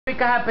We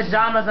can have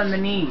pajamas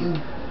underneath.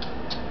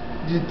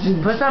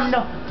 Put some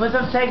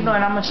techno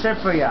and I'ma strip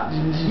for y'all.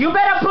 You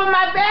better put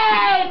my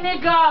bag,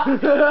 nigga!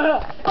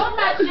 Put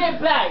my shit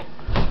back!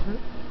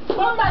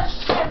 Put my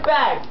shit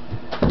back!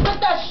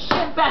 Put that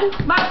shit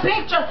back! My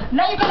picture!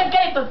 Now you're gonna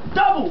get it the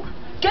double!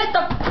 Get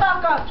the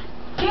fuck up!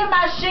 Get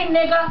my shit,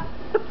 nigga!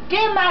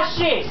 Get my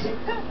shit!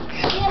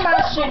 Get my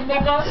shit,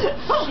 nigga!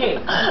 Shit!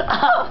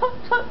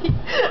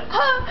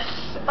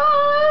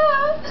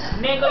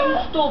 Nigga, you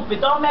stupid!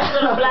 Don't mess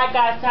with a black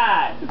guy's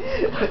tie!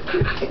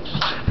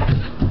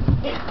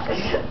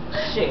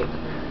 Shit!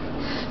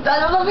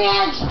 Son of a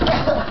bitch!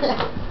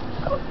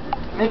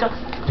 Nigga,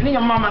 didn't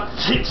your mama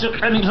teach you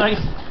anything?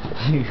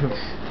 You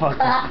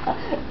fucking...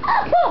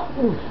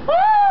 Woo! Woo!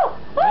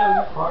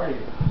 You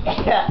farted.